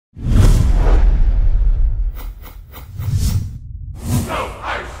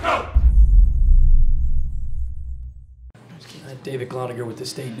David Gloniger with the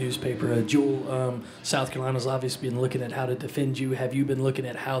state newspaper. Jewell, South Carolina's obviously been looking at how to defend you. Have you been looking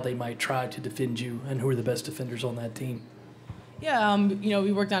at how they might try to defend you, and who are the best defenders on that team? Yeah,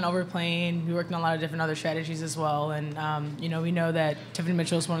 we worked on overplaying. We worked on a lot of different other strategies as well. And, we know that Tiffany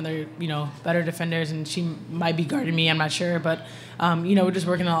Mitchell is one of their, better defenders, and she might be guarding me. I'm not sure. But, we're just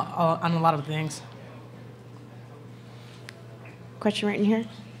working on a lot of things. Question right in here.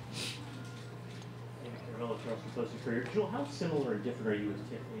 Jewell, how similar or different are you and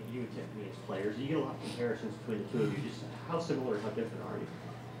Tiffany as players? You get a lot of comparisons between the two of you. Just how similar and how different are you?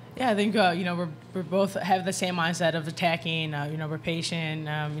 Yeah, I think we're both have the same mindset of attacking. We're patient.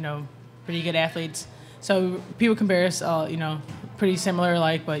 Pretty good athletes. So people compare us, pretty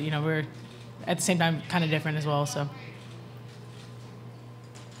similar, but we're at the same time kind of different as well. So.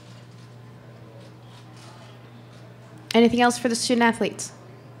 Anything else for the student athletes?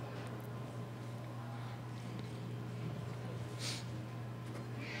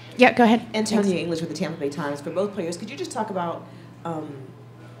 Yeah, go ahead. Antonia English with the Tampa Bay Times. For both players, could you just talk about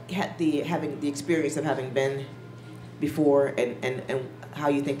having the experience of having been before and how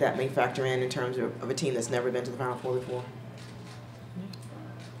you think that may factor in terms of a team that's never been to the Final Four before?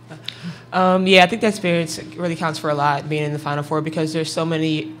 I think that experience really counts for a lot, being in the Final Four, because there's so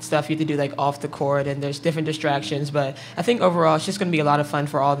many stuff you have to do off the court, and there's different distractions. But I think overall it's just going to be a lot of fun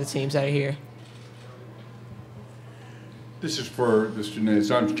for all the teams that are here. This is for the students.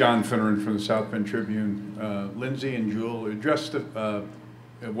 I'm John Finneran from the South Bend Tribune. Lindsay and Jewell, address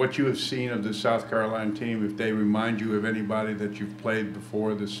what you have seen of the South Carolina team. If they remind you of anybody that you've played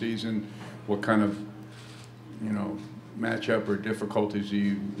before this season, what kind of, matchup or difficulties do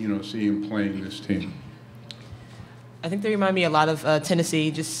you, see in playing this team? I think they remind me a lot of Tennessee,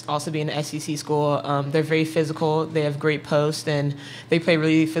 just also being an SEC school. They're very physical. They have great posts, and they play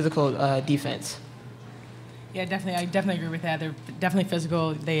really physical defense. Yeah, definitely. I definitely agree with that. They're definitely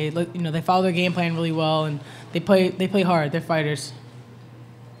physical. They they follow their game plan really well, and they play hard. They're fighters.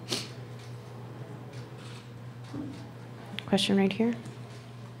 Question right here.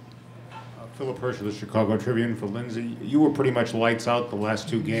 Philip Hirsch of the Chicago Tribune. For Lindsay, you were pretty much lights out the last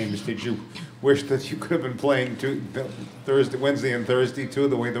two games. Did you wish that you could have been playing Wednesday and Thursday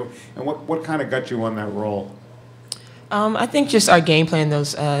too? And what kind of got you on that roll? I think just our game plan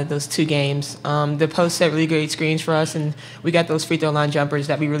those two games. The post set really great screens for us, and we got those free throw line jumpers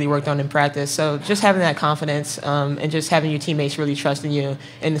that we really worked on in practice. So just having that confidence and just having your teammates really trusting you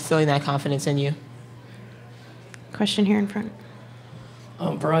and instilling that confidence in you. Question here in front.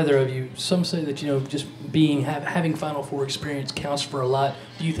 For either of you, some say that just having Final Four experience counts for a lot.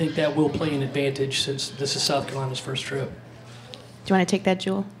 Do you think that will play an advantage since this is South Carolina's first trip? Do you want to take that,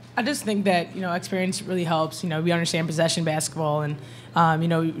 Jewell? I just think that experience really helps. We understand possession basketball, and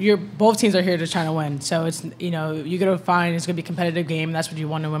both teams are here to try to win. So it's you're gonna find it's gonna be a competitive game. And that's what you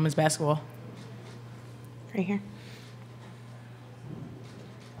want in women's basketball. Right here.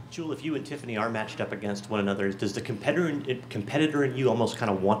 Jewell, if you and Tiffany are matched up against one another, does the competitor in you almost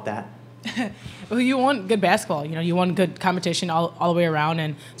kind of want that? Well, you want good basketball. You want good competition all the way around,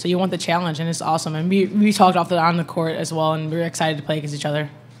 and so you want the challenge, and it's awesome. And we talked on the court as well, and we were excited to play against each other.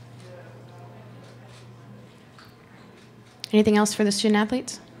 Anything else for the student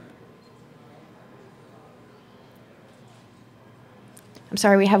athletes? I'm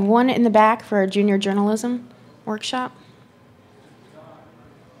sorry, we have one in the back for our junior journalism workshop.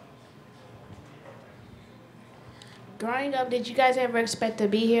 Growing up, did you guys ever expect to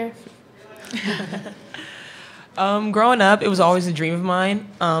be here? Growing up, it was always a dream of mine,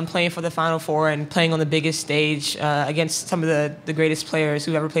 playing for the Final Four and playing on the biggest stage against some of the greatest players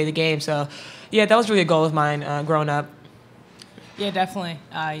who ever played the game. So, yeah, that was really a goal of mine growing up. Yeah, definitely.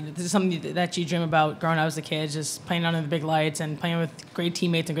 This is something that you dream about growing up as a kid, just playing under the big lights and playing with great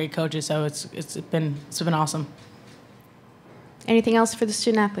teammates and great coaches. So it's been awesome. Anything else for the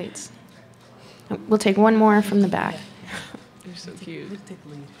student athletes? We'll take one more from the back. You're so cute.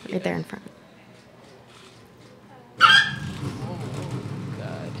 Right there in front.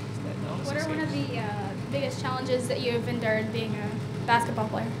 What are one of the biggest challenges that you have endured being a basketball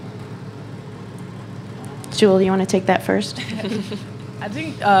player? Jewell, you want to take that first? I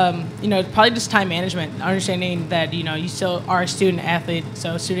think, probably just time management, understanding that, you still are a student athlete,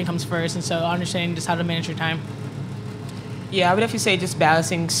 so student comes first, and so understanding just how to manage your time. Yeah, I would definitely say just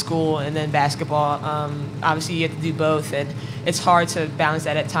balancing school and then basketball. Obviously, you have to do both, and it's hard to balance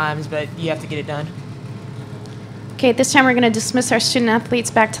that at times, but you have to get it done. Okay, at this time, we're going to dismiss our student athletes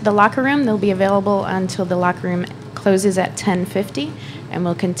back to the locker room. They'll be available until the locker room closes at 10:50, and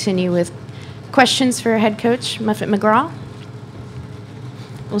we'll continue with questions for head coach Muffet McGraw.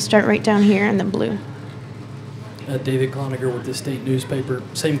 We'll start right down here in the blue. David Cloninger with the state newspaper.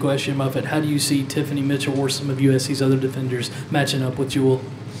 Same question, Muffet. How do you see Tiffany Mitchell or some of USC's other defenders matching up with Jewell?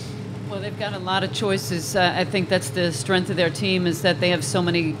 Well, they've got a lot of choices. I think that's the strength of their team, is that they have so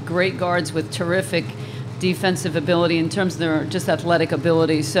many great guards with terrific defensive ability in terms of their just athletic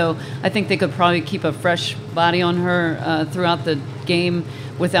ability. So I think they could probably keep a fresh body on her throughout the game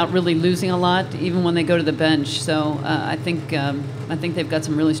without really losing a lot, even when they go to the bench. So I think they've got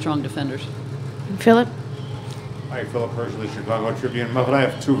some really strong defenders. Philip? Hi, Philip Hershey, Chicago Tribune. Muffet, I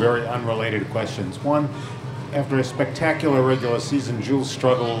have two very unrelated questions. One, after a spectacular regular season, Jewell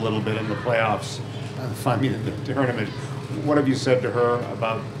struggled a little bit in the playoffs, the tournament. What have you said to her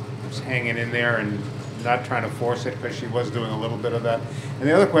about just hanging in there and not trying to force it, because she was doing a little bit of that? And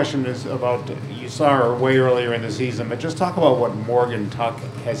the other question is about, you saw her way earlier in the season, but just talk about what Morgan Tuck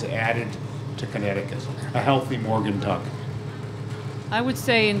has added to Connecticut, a healthy Morgan Tuck. I would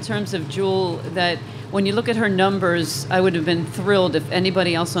say in terms of Jewell that when you look at her numbers, I would have been thrilled if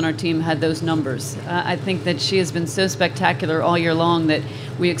anybody else on our team had those numbers. I think that she has been so spectacular all year long that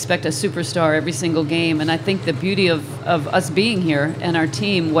we expect a superstar every single game. And I think the beauty of us being here and our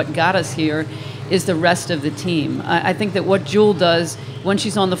team, what got us here, is the rest of the team. I think that what Jewell does, when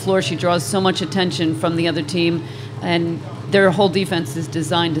she's on the floor, she draws so much attention from the other team, and their whole defense is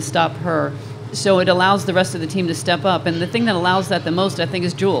designed to stop her. So it allows the rest of the team to step up. And the thing that allows that the most, I think,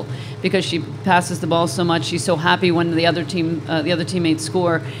 is Jewell, because she passes the ball so much. She's so happy when the other teammates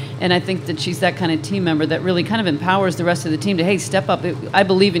score. And I think that she's that kind of team member that really kind of empowers the rest of the team to, hey, step up. I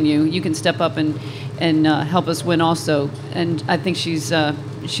believe in you. You can step up and help us win also. And I think she's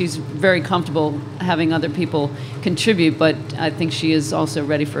very comfortable having other people contribute, but I think she is also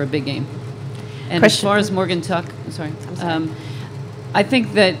ready for a big game. And as far as Morgan Tuck, I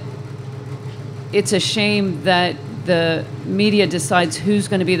think that it's a shame that the media decides who's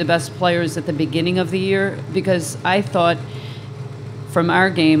going to be the best players at the beginning of the year, because I thought from our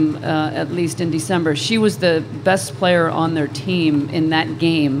game, at least in December, she was the best player on their team in that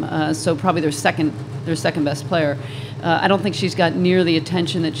game, so probably their second best player. I don't think she's got near the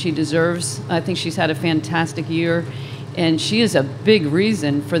attention that she deserves. I think she's had a fantastic year, and she is a big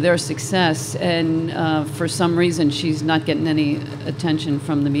reason for their success, and for some reason she's not getting any attention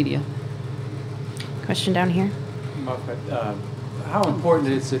from the media. Question down here. Muffet, how important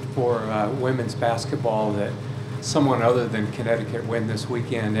is it for women's basketball that someone other than Connecticut win this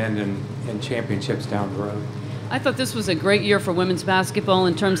weekend and in championships down the road? I thought this was a great year for women's basketball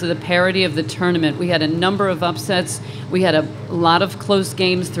in terms of the parity of the tournament. We had a number of upsets. We had a lot of close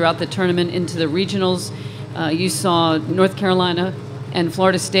games throughout the tournament into the regionals. You saw North Carolina and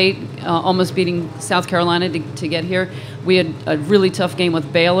Florida State almost beating South Carolina to get here. We had a really tough game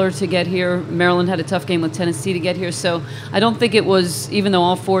with Baylor to get here. Maryland had a tough game with Tennessee to get here. So I don't think it was, even though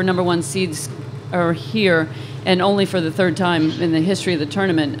all 4 number 1 seeds are here, and only for the 3rd time in the history of the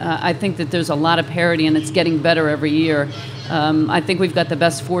tournament, I think that there's a lot of parity, and it's getting better every year. I think we've got the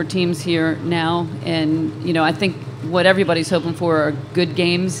best 4 teams here now, and I think what everybody's hoping for are good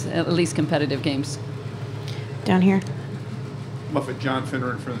games, at least competitive games. Down here. Muffet, John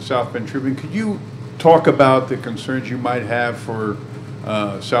Finneran from the South Bend Tribune. Could you talk about the concerns you might have for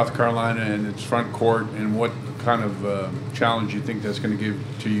South Carolina and its front court, and what kind of challenge you think that's going to give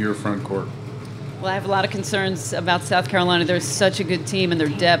to your front court? Well, I have a lot of concerns about South Carolina. They're such a good team, and their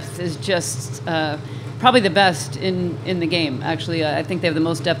depth is just probably the best in the game. Actually, I think they have the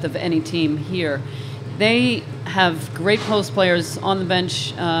most depth of any team here. They have great post players on the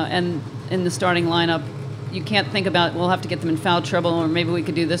bench and in the starting lineup. You can't think about, we'll have to get them in foul trouble, or maybe we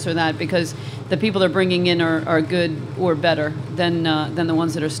could do this or that, because the people they're bringing in are good or better than the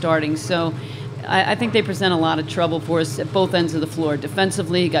ones that are starting. So I think they present a lot of trouble for us at both ends of the floor.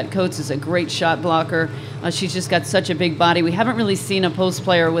 Defensively, got Coates is a great shot blocker. She's just got such a big body. We haven't really seen a post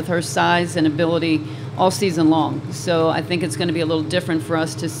player with her size and ability all season long. So I think it's going to be a little different for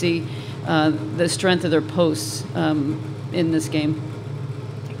us to see the strength of their posts in this game.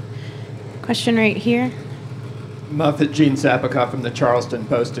 Question right here. Muffet, Gene Sapikoff from the Charleston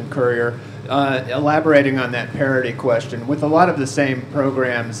Post and Courier. Elaborating on that parity question, with a lot of the same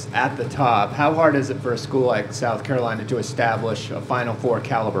programs at the top, how hard is it for a school like South Carolina to establish a Final Four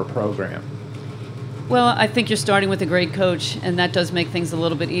caliber program? Well, I think you're starting with a great coach, and that does make things a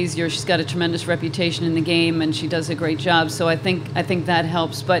little bit easier. She's got a tremendous reputation in the game, and she does a great job. So I think that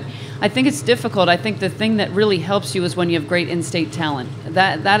helps. But I think it's difficult. I think the thing that really helps you is when you have great in-state talent.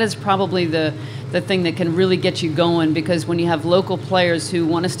 That is probably the thing that can really get you going, because when you have local players who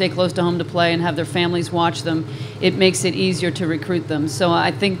want to stay close to home to play and have their families watch them, it makes it easier to recruit them. So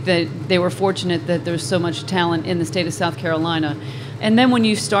I think that they were fortunate that there's so much talent in the state of South Carolina. And then when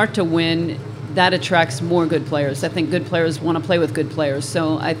you start to win, that attracts more good players. I think good players want to play with good players.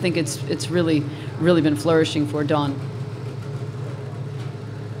 So I think it's really been flourishing for Dawn.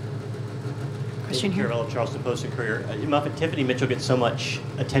 Question here. Jewell, Charleston Post and Courier. Muffet, Tiffany Mitchell gets so much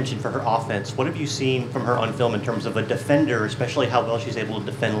attention for her offense. What have you seen from her on film in terms of a defender, especially how well she's able to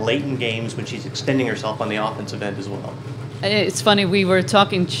defend late in games when she's extending herself on the offensive end as well? It's funny, we were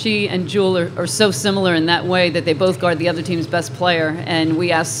talking, she and Jewell are so similar in that way that they both guard the other team's best player, and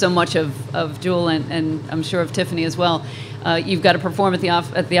we ask so much of Jewell and I'm sure of Tiffany as well. You've got to perform at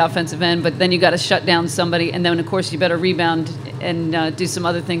the offensive end, but then you've got to shut down somebody, and then of course you better rebound and do some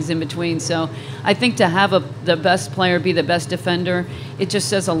other things in between. So I think to have the best player be the best defender, it just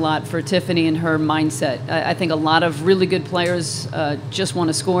says a lot for Tiffany and her mindset. I think a lot of really good players just want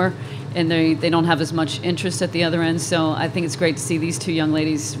to score, and they don't have as much interest at the other end. So I think it's great to see these two young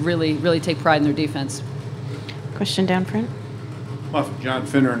ladies really take pride in their defense. Question down front. Muffet, John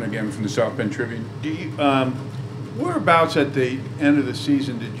Finneran again from the South Bend Tribune. Do you, whereabouts at the end of the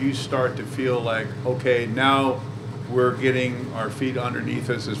season did you start to feel like, okay, now we're getting our feet underneath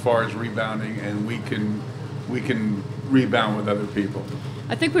us as far as rebounding, and we can rebound with other people?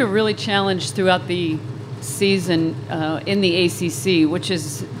 I think we were really challenged throughout the season in the ACC, which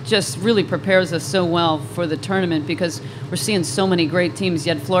is just really prepares us so well for the tournament because we're seeing so many great teams.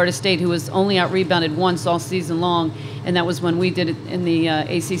 You had Florida State, who was only out-rebounded once all season long, and that was when we did it in the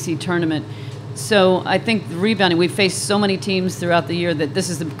ACC tournament. So I think the rebounding, we faced so many teams throughout the year that this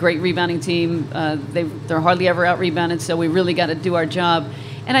is a great rebounding team. They're hardly ever out-rebounded, so we really got to do our job.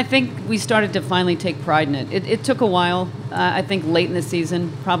 And I think we started to finally take pride in it. It took a while, I think late in the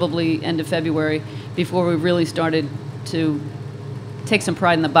season, probably end of February, before we really started to take some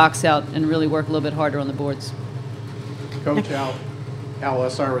pride in the box out and really work a little bit harder on the boards. Coach Al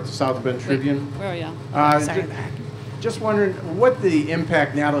Essar with the South Bend Tribune. Where are you? Sorry. Just wondering what the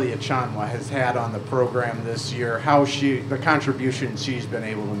impact Natalie Achanwa has had on the program this year, the contribution she's been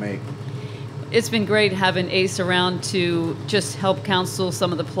able to make. It's been great having Ace around to just help counsel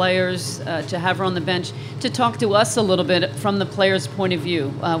some of the players, to have her on the bench, to talk to us a little bit from the players' point of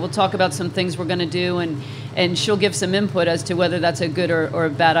view. We'll talk about some things we're going to do, and she'll give some input as to whether that's a good or a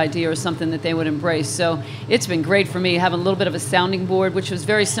bad idea or something that they would embrace. So it's been great for me having a little bit of a sounding board, which was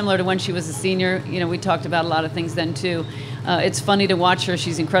very similar to when she was a senior. You know, we talked about a lot of things then too. It's funny to watch her.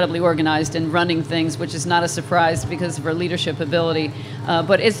 She's incredibly organized and running things, which is not a surprise because of her leadership ability.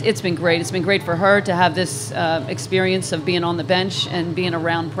 But it's been great. It's been great for her to have this experience of being on the bench and being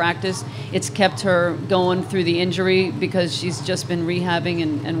around practice. It's kept her going through the injury because she's just been rehabbing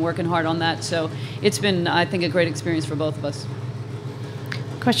and working hard on that. So it's been, I think, a great experience for both of us.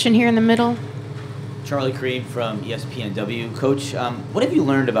 Question here in the middle. Charlie Creed from ESPNW. Coach, what have you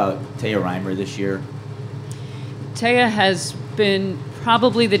learned about Taya Reimer this year? Taya has been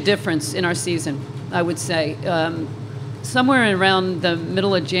probably the difference in our season, I would say. Somewhere around the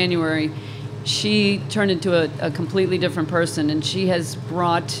middle of January, she turned into a completely different person, and she has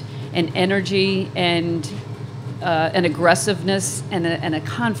brought an energy and an aggressiveness and a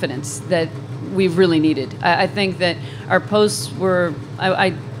confidence that we've really needed. I think that our posts were,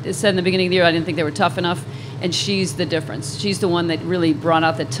 I said in the beginning of the year, I didn't think they were tough enough. And she's the difference. She's the one that really brought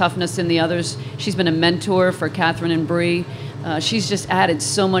out the toughness in the others. She's been a mentor for Catherine and Bree. She's just added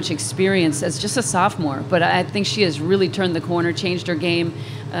so much experience as just a sophomore. But I think she has really turned the corner, changed her game.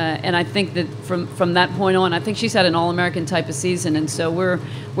 And I think that from that point on, I think she's had an All-American type of season. And so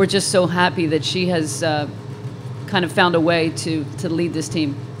we're just so happy that she has kind of found a way to lead this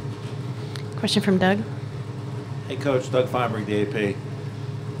team. Question from Doug. Hey, Coach. Doug Feinberg, the AP.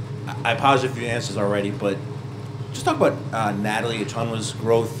 I apologize for your answers already, but just talk about Natalie Achanwa's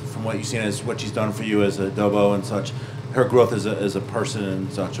growth from what you've seen as what she's done for you as a Dobo and such, her growth as a person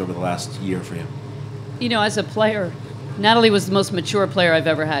and such over the last year for you. You know, as a player, Natalie was the most mature player I've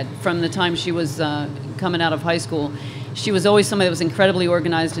ever had from the time she was coming out of high school. She was always somebody that was incredibly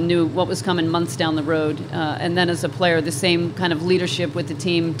organized and knew what was coming months down the road. And then as a player, the same kind of leadership with the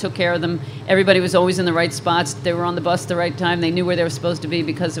team, took care of them. Everybody was always in the right spots. They were on the bus at the right time. They knew where they were supposed to be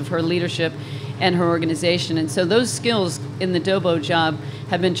because of her leadership and her organization. And so those skills in the Dobo job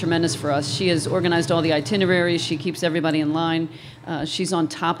have been tremendous for us. She has organized all the itineraries. She keeps everybody in line. She's on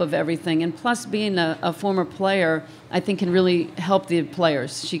top of everything. And plus, being a former player, I think can really help the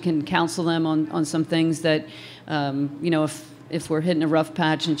players. She can counsel them on some things that, you know, if we're hitting a rough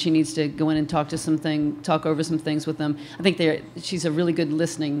patch and she needs to go in and talk over some things with them. I think she's a really good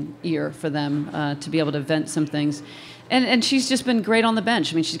listening ear for them to be able to vent some things. And she's just been great on the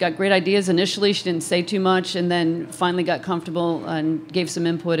bench. I mean, she's got great ideas. Initially, she didn't say too much, and then finally got comfortable and gave some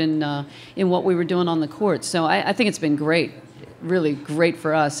input in what we were doing on the court. So I think it's been great. really great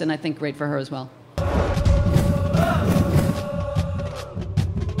for us, and I think great for her as well.